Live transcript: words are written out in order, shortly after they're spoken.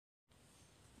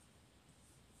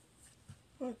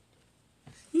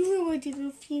You know what to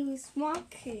refuse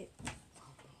market.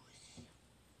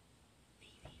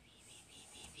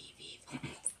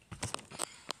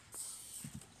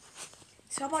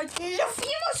 So about the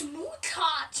famous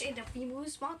mutat in the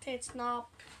famous market snap.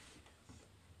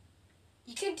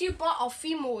 You can do but of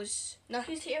famous. Now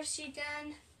who's TFC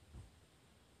then?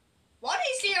 What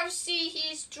is TFC?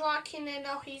 He's dragging and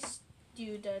now he's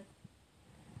doing that.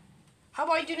 How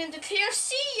about doing the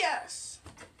TFC? Yes.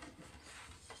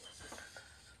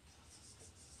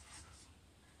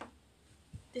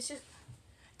 This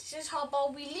is how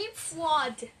about we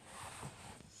leapfrog.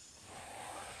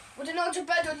 With another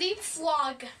better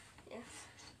leapfrog. Yeah.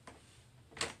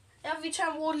 Every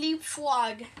time we'll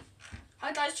leapfrog.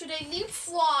 Hi guys, today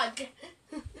leapfrog.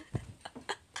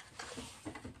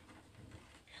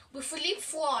 With a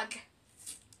leapfrog.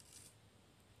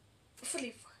 With a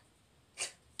leapfrog.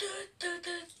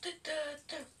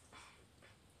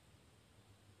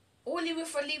 Only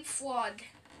with a leapfrog.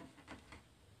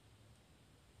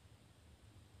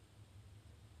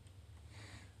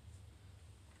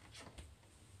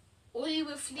 Only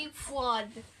with leapfrog.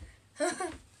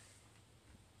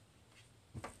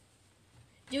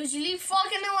 There's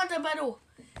leapfrog and I want a battle.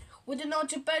 With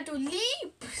another battle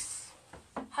leaps.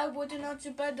 How would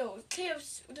another battle?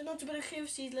 KFC, with another battle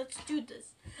KFC, let's do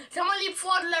this. Come on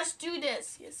leapfrog, let's do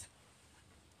this. Yes.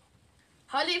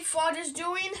 How leapfrog is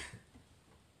doing?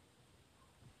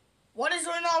 What is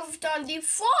going on with the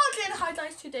leapfrog and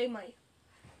highlights today, my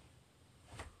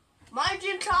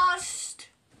Dreamcast?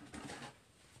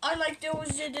 I like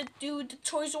those that do the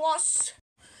Toys R Us.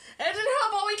 And then how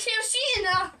about we KFC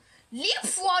and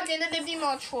leapfrog in the living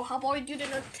metro? How about we do the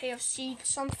KFC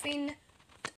something?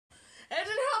 And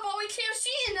then how about we KFC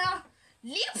and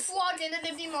leapfrog in the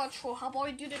living metro? How about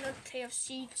we do the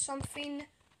KFC something?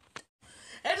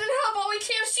 And then how about we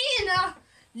KFC and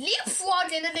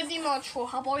leapfrog in the living metro?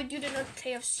 How about we do the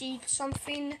KFC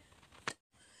something?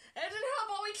 And then how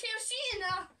about we KFC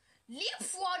and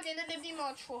leapfrog in the living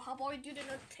metro? How about we do the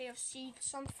KFC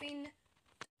something?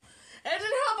 And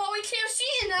then how about we KFC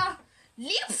and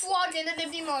leapfrog in the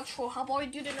living metro? How about we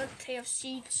do the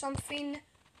KFC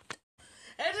something?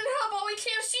 And then how about we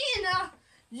KFC and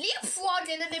leapfrog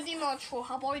in the living metro?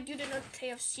 How about we do the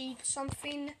KFC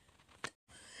something?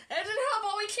 And then how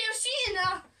about we KFC and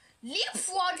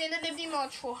leapfrog in the living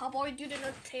metro? How about we do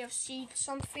the KFC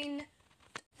something?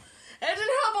 And then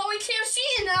how about we KFC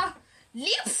and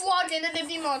leapfrog in the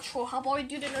living metro? How about we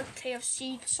do the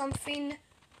KFC something?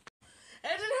 And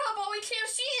then how about we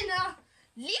KFC and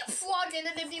leapfrog in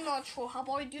the living metro? How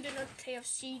about we do the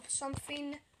KFC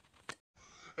something?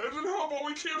 And then how about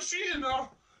we KFC and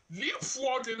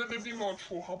leapfrog in the living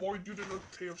metro? How about we do the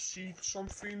KFC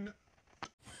something?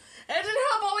 And then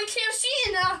how about we KFC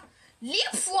and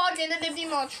leapfrog in the living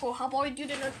metro? How about we do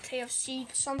the KFC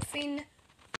something?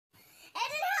 And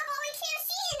then how about we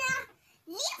KFC and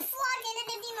leapfrog in the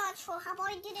living metro? How about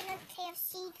we do the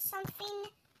KFC something?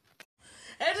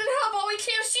 And then how about we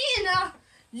KFC and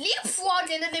leapfrog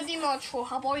in the living metro?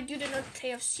 How about we do the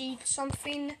KFC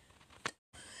something?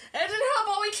 And then how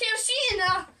about we KFC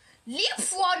and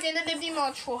leapfrog in the living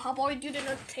metro? How about we do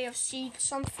the KFC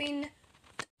something?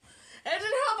 And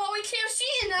then how about we KFC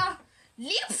and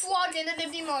leapfrog in the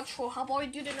living metro? How about we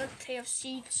do the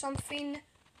KFC something?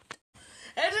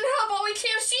 And then how about we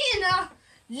KFC and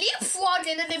leapfrog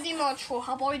in the living metro?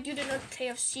 How about we do the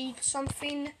KFC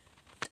something?